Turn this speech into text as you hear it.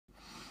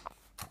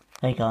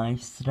Hey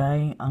guys,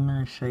 today I'm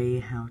going to show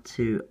you how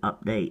to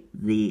update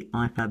the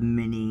iPad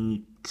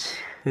mini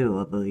 2,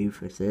 I believe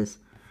it is,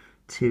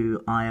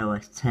 to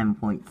iOS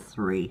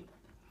 10.3.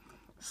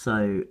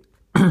 So,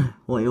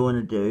 what you want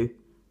to do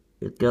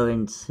is go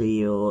into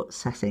your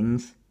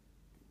settings.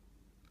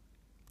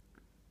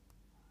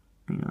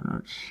 Hang on,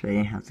 I'll show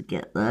you how to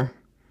get there.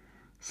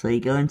 So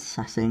you go into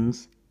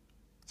settings,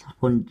 tap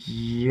on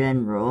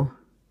general,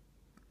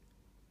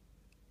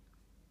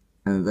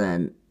 and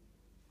then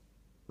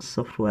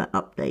software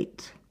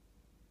update.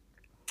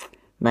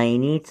 Now you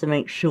need to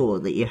make sure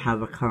that you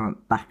have a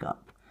current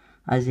backup.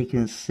 As you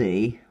can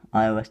see,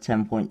 iOS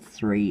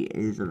 10.3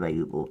 is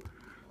available.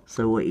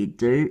 So what you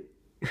do,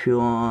 if you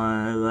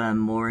want to learn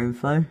more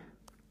info,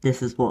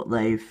 this is what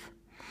they've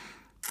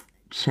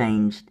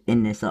changed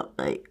in this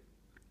update.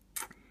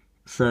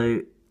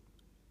 So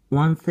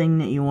one thing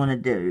that you want to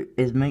do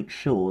is make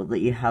sure that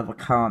you have a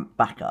current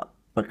backup,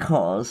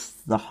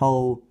 because the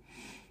whole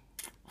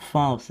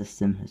file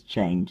system has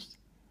changed.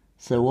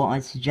 So what I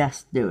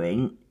suggest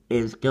doing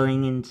is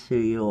going into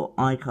your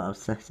iCloud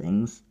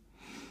settings.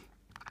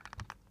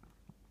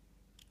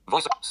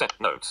 Voice set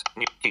notes,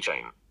 new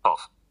keychain,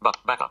 off, but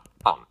backup,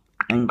 on.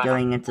 And backup.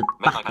 going into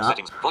backup.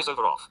 Settings,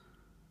 voiceover off.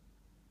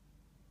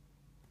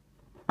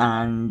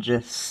 And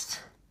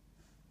just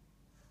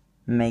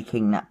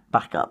making that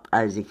backup,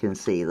 as you can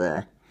see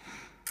there.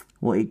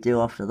 What you do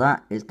after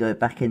that is go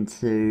back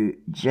into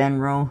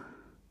general,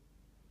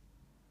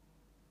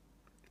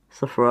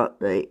 software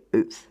update,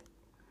 oops,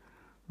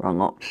 wrong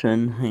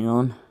option, hang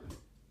on.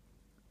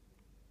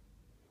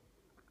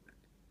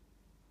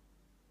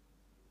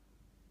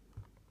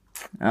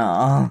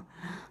 Oh.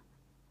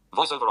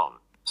 Voiceover on.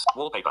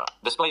 Wallpaper.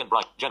 Display and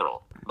bright.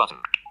 General. Button.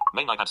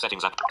 Main iPad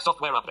settings app.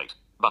 Software update.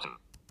 Button.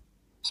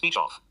 Speech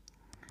off.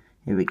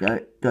 Here we go.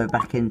 Go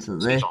back into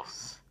this.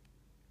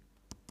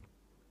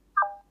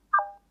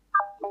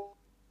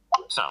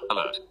 Sound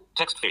alert.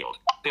 Text field.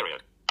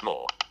 Period.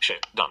 More.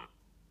 Shift. Done.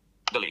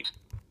 Delete.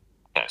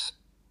 S.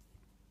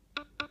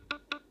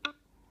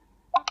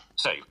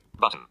 Save.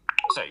 Button.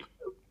 Save.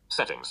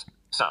 Settings.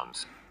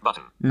 Sounds.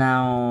 Button.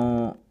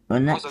 Now, the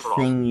next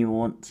thing you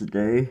want to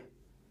do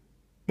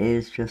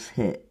is just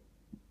hit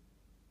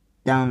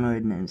download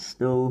and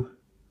install,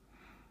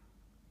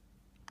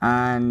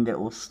 and it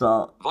will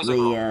start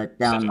the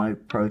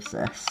download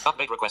process.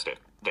 Update requested.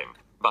 Dim.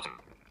 Button.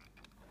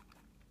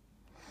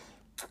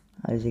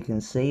 As you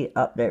can see,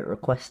 update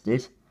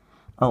requested.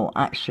 Oh,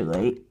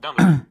 actually.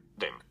 Download.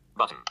 Dim.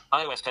 Button.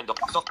 iOS 10.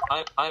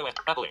 iOS.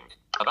 Apple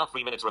Inc. About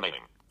 3 minutes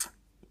remaining.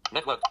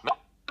 Network.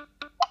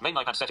 Main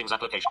iPad settings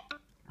application.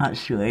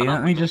 Actually,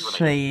 let me just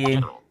show you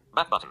General.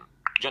 Back button.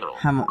 General.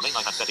 how much Main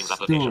iPad settings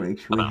application.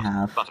 storage we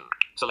have. Button.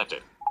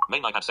 Selected.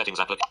 Main iPad settings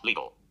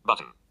legal.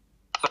 Button.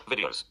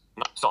 Videos.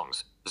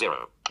 Songs.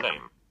 0.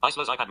 Name.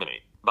 Isla's iPad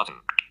mini. Button.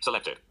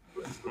 Selected.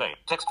 Name.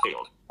 Text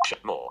field.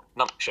 Shift more.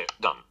 Shift.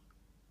 Done.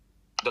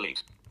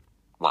 Delete.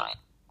 Y.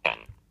 N.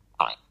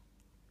 I.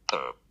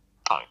 O.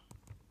 I.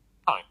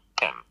 I.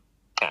 M.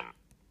 N.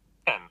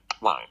 N.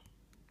 Y.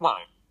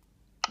 Y.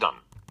 Done.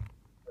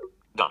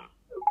 Done.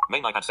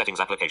 Main iPad settings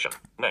application.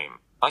 Name.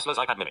 Isla's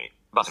iPad mini.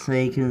 Button. So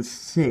you can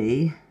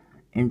see,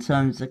 in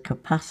terms of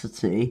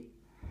capacity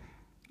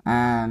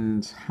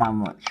and how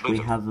much we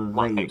have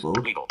available.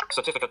 Legal.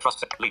 Certificate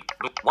trust.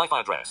 Wi-Fi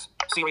address.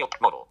 Serial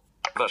model.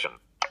 Version.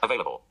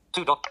 Available.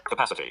 2.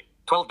 Capacity.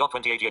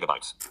 12.28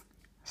 gigabytes.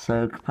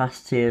 So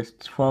capacity is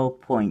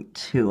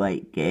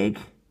 12.28 gig.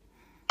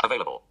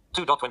 Available.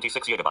 2.26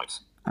 gigabytes.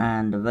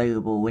 And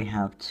available we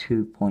have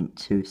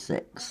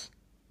 2.26.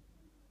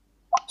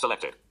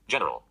 Selected.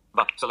 General.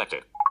 But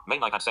selected.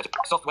 Main iPad setting.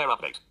 Software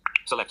update.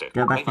 Selected.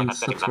 Go back Main into iPad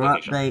settings software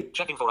application. update.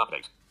 Checking for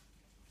update.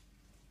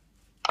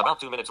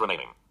 About 2 minutes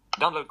remaining.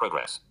 Download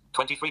progress.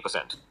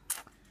 23%.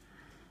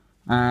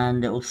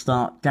 And it will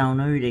start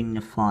downloading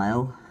the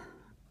file.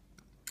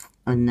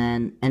 And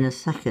then in a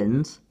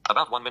second.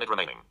 About 1 minute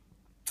remaining.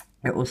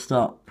 It will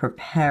start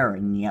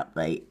preparing the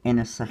update in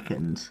a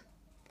second.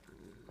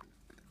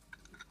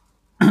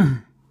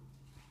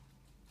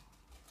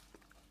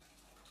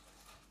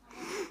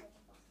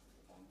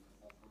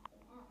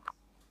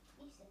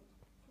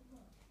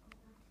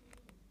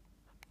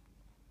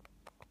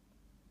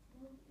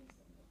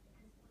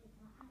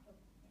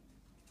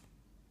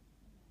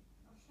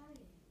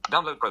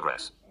 Download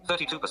progress.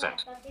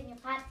 32%.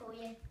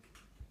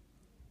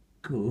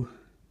 Cool.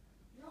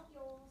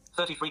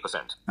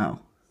 33%. Oh.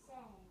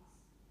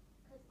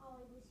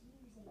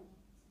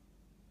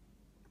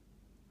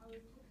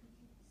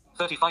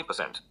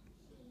 35%.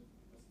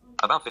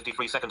 About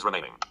 53 seconds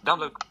remaining.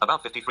 Download.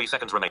 About 53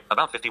 seconds remaining.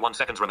 About 51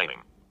 seconds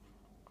remaining.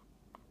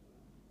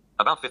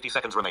 About 50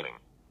 seconds remaining.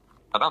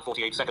 About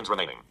 48 seconds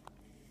remaining.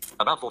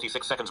 About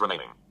 46 seconds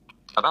remaining.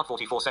 About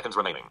 44 seconds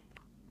remaining.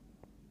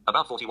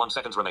 About 41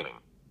 seconds remaining.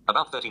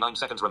 About 39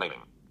 seconds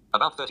remaining.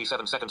 About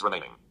 37 seconds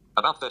remaining.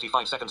 About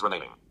 35 seconds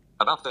remaining.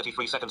 About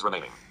 33 seconds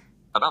remaining.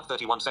 About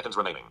 31 seconds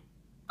remaining.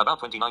 About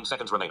 29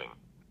 seconds remaining.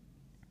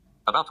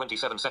 About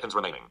 27 seconds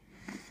remaining.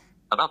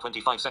 About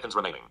 25 seconds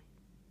remaining.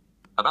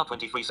 About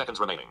 23 seconds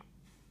remaining.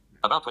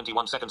 About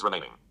 21 seconds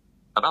remaining.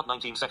 About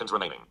 19 seconds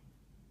remaining.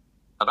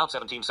 About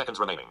 17 seconds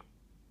remaining.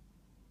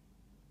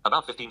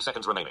 About 15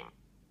 seconds remaining.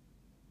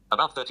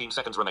 About 13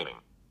 seconds remaining.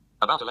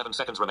 About 11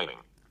 seconds remaining.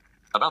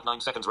 About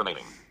 9 seconds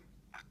remaining.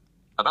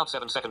 About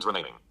 7 seconds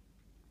remaining.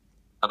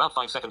 About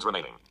 5 seconds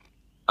remaining.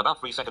 About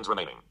 3 seconds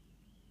remaining.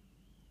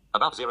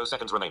 About 0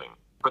 seconds remaining.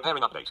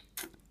 Preparing update.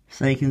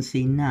 So you can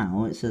see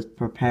now it says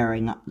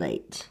preparing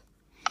update.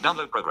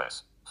 Download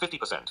progress.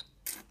 50%.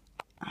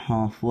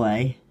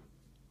 Halfway.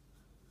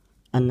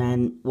 And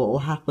then what will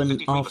happen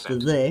 53%. after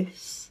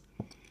this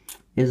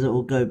is it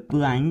will go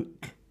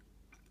blank.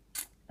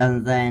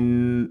 And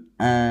then,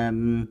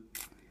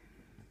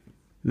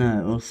 no,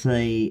 it will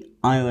say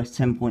iOS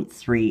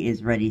 10.3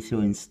 is ready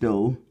to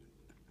install.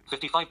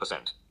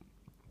 55%.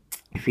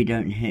 If you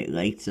don't hit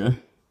later.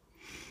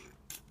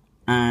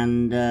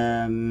 And,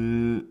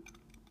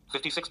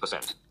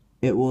 56%.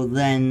 it will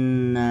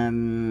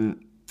then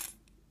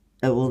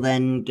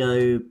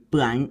go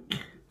blank.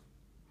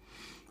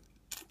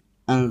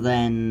 And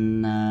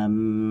then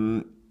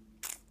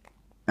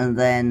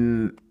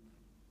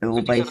it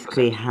will 57%.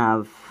 basically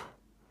have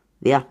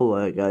the Apple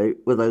logo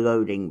with a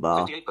loading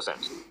bar.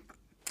 58%.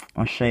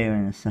 I'll show you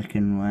in a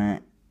second where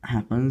it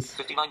happens.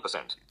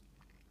 59%.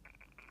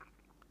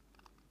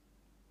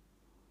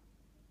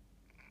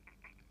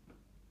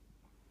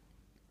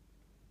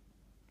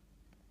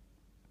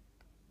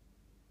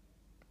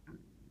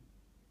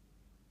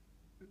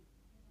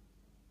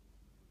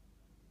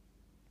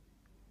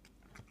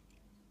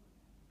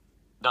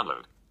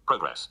 Download.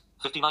 Progress.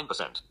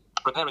 59%.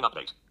 Preparing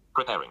update.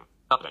 Preparing.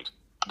 Update.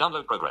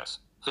 Download progress.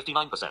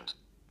 59%.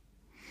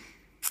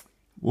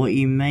 What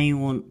you may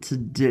want to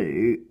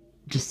do,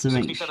 just to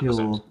make 67%.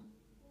 sure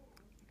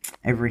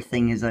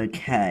everything is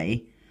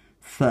okay,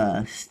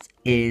 first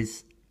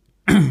is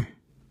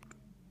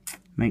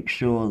make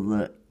sure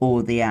that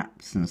all the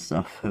apps and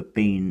stuff have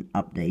been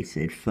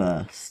updated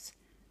first.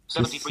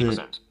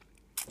 73%.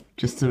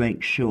 Just to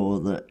make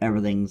sure that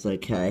everything's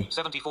okay.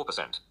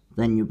 74%.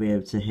 Then you'll be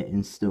able to hit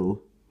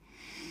install.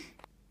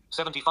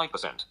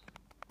 75%.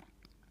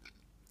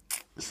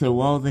 So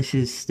while this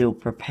is still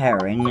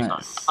preparing, FaceTime.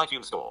 let's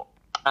iTunes Store.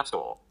 App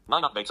Store.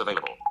 9 updates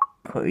available.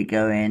 quickly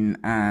go in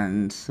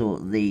and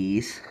sort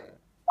these.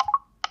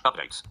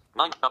 Updates.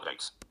 9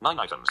 updates. 9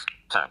 items.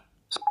 Tab.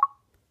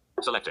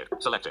 Selected.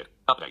 Selected.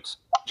 Updates.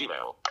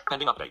 Gmail.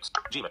 Pending updates.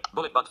 Gmail.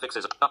 Bullet bug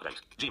fixes. Update.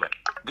 Gmail.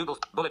 Google.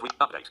 Bullet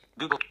update.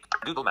 Google.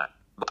 Google Map.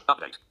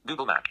 Update.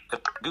 Google Map.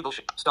 Google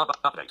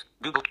Starbucks update.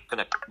 Google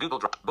Connect. Google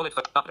Drive. Bullet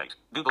for update.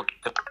 Google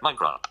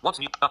Minecraft. What's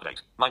new?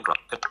 Update.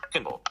 Minecraft.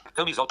 Kindle.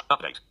 Coney's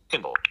update.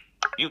 Kindle.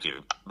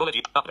 YouTube. Bullet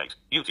update.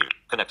 YouTube.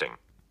 Connecting.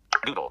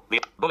 Google.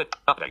 The Bullet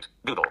update.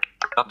 Google.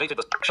 Updated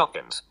the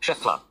Shopkins. Chef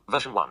Club.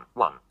 Version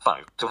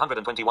 1.1.5.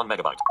 221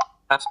 megabyte.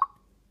 Apps.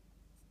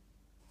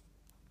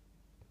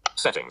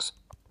 Settings.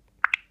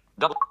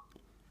 Double.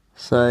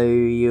 So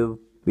you'll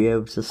be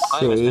able to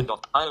iOS see. 10.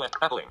 iOS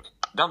Apple Link.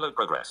 Download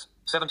progress.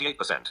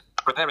 78%.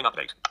 Preparing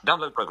update.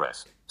 Download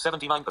progress.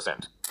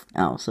 79%.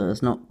 Oh, so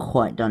it's not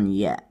quite done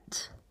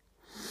yet.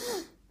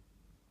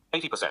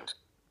 80%.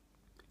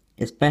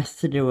 It's best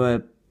to do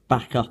a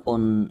backup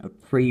on a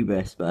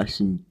previous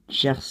version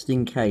just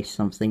in case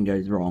something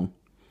goes wrong.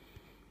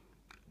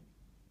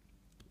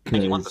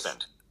 81%.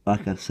 Because,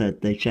 like I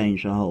said, they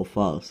changed the whole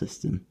file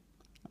system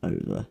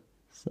over.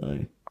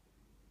 So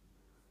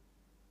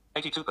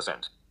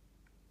 82%.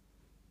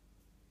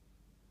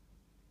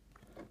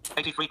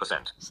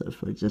 83%. So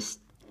if I just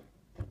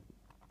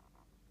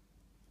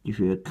give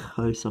you a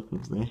close-up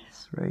of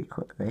this very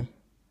quickly,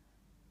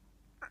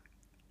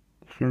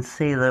 you can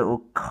see the little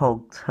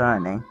cog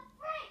turning.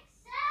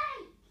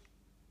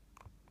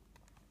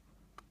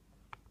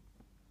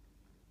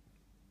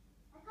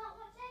 I can't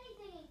watch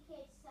anything in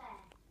kids there.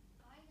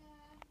 I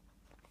know.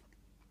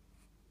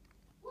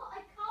 What?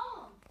 I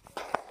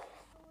can't.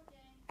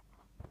 Recording.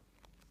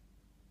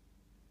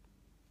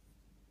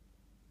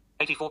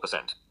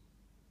 84%.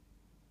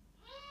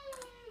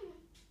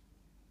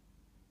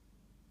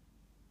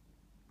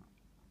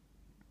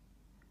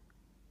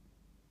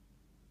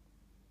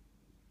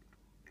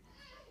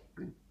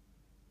 Bring it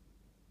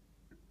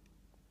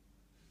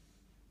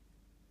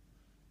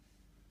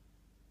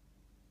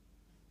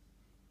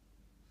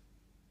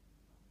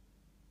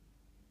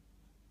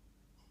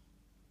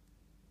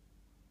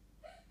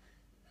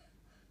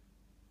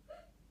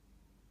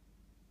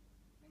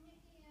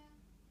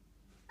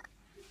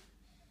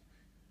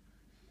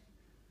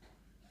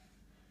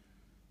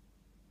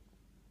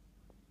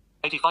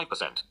here.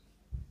 85%.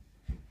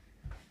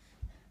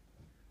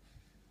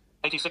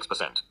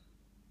 86%.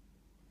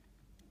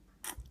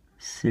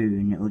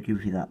 Soon it will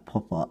give you that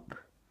pop-up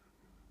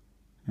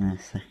in a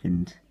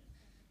second.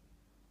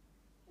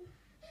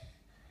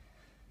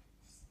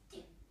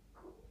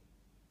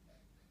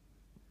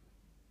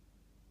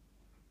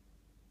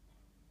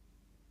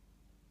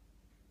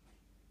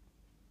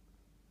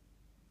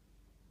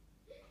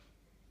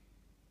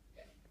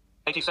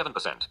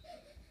 %.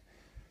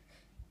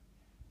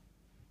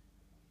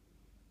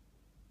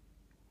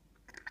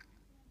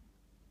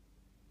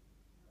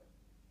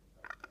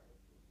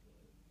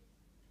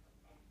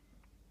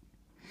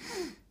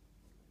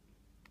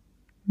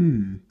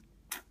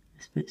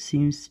 This bit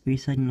seems to be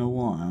taking a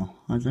while.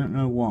 I don't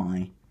know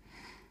why.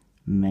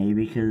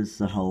 Maybe because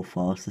the whole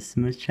file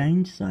system has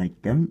changed? I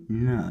don't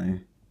know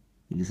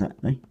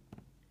exactly.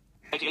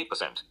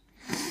 88%.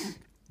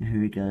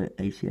 Here we go,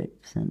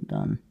 88%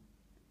 done.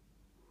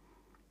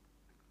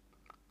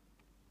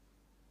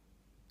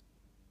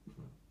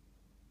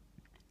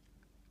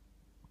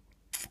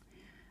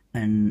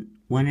 And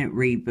when it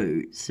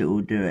reboots, it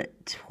will do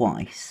it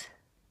twice.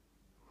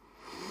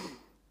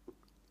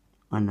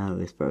 I know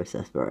this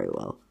process very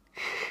well.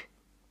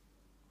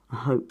 I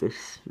hope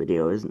this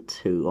video isn't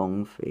too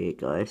long for you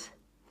guys.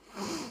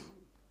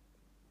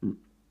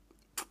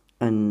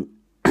 And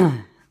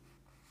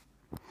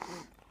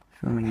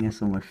filming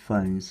this on my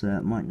phone, so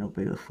it might not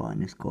be the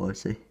finest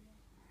quality.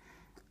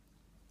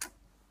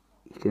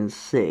 You can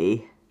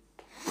see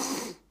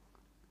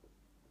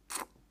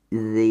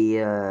the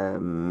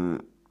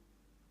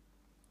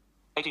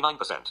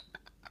 89%.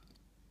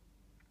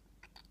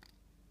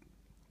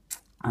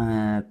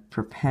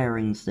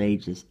 Preparing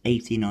stage is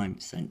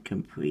 89%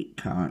 complete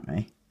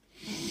currently.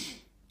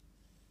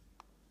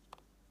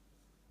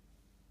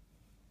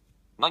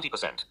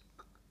 90%.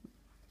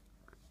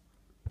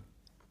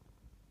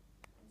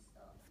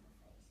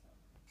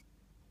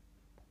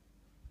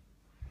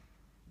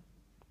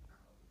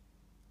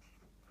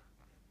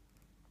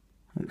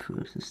 Hopefully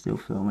this is still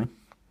filming.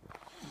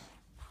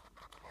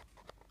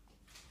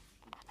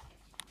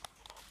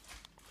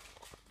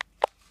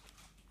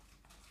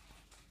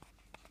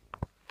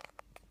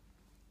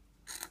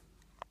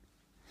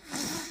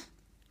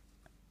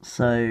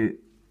 So,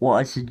 what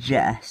I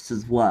suggest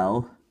as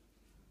well...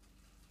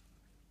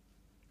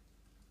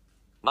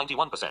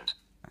 91%.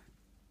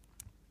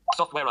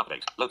 Software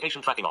update.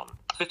 Location tracking on.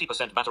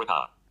 50% battery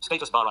power.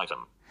 Status bar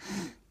item.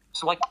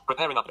 Swipe.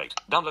 Preparing update.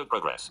 Download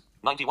progress.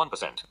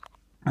 91%.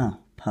 Oh,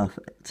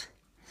 perfect.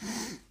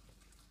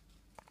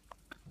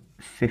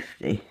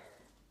 50.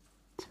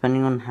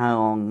 Depending on how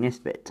long this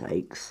bit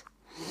takes.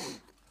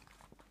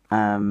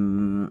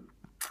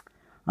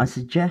 I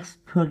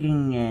suggest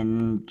plugging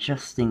in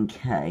just in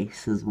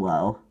case as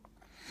well,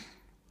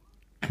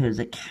 because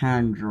it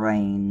can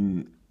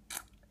drain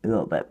a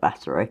little bit of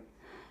battery.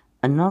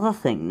 Another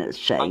thing that's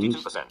changed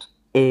 92%.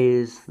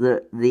 is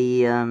that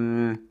the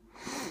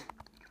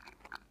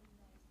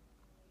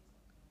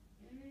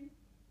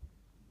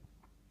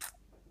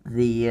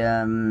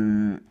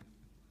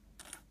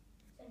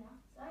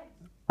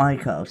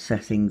iCloud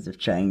settings have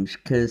changed,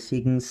 because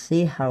you can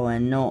see how they're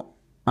not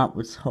up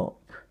the top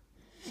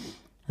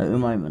at the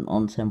moment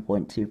on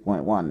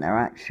 10.2.1. They're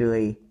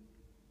actually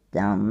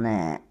down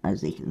there,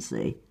 as you can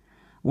see.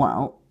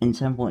 Well, in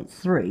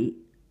 10.3,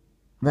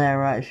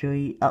 they're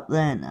actually up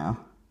there now.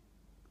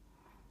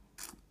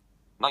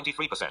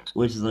 93%.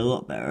 Which is a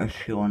lot better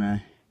if you want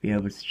to be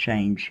able to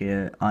change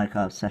your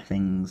iCloud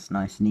settings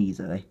nice and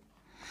easily.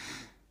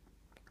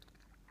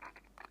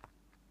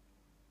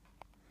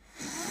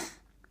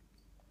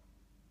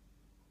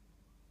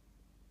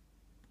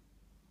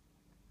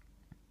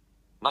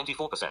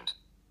 %.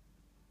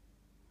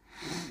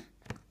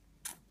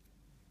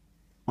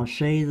 I'll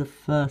show you the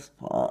first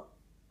part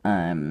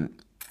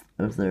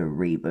of the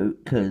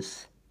reboot,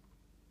 because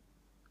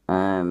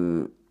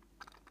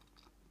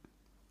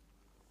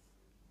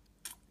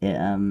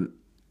it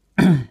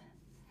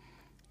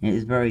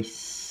is very it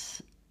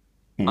is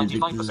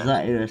 95%.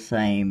 exactly the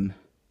same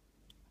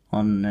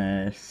on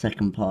the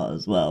second part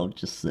as well,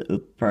 just that the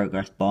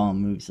progress bar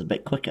moves a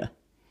bit quicker.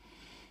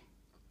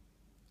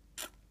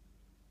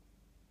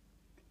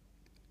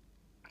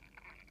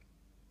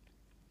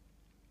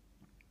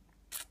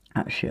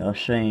 Actually, I'll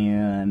show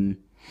you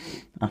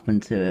up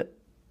until it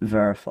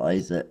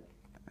verifies it.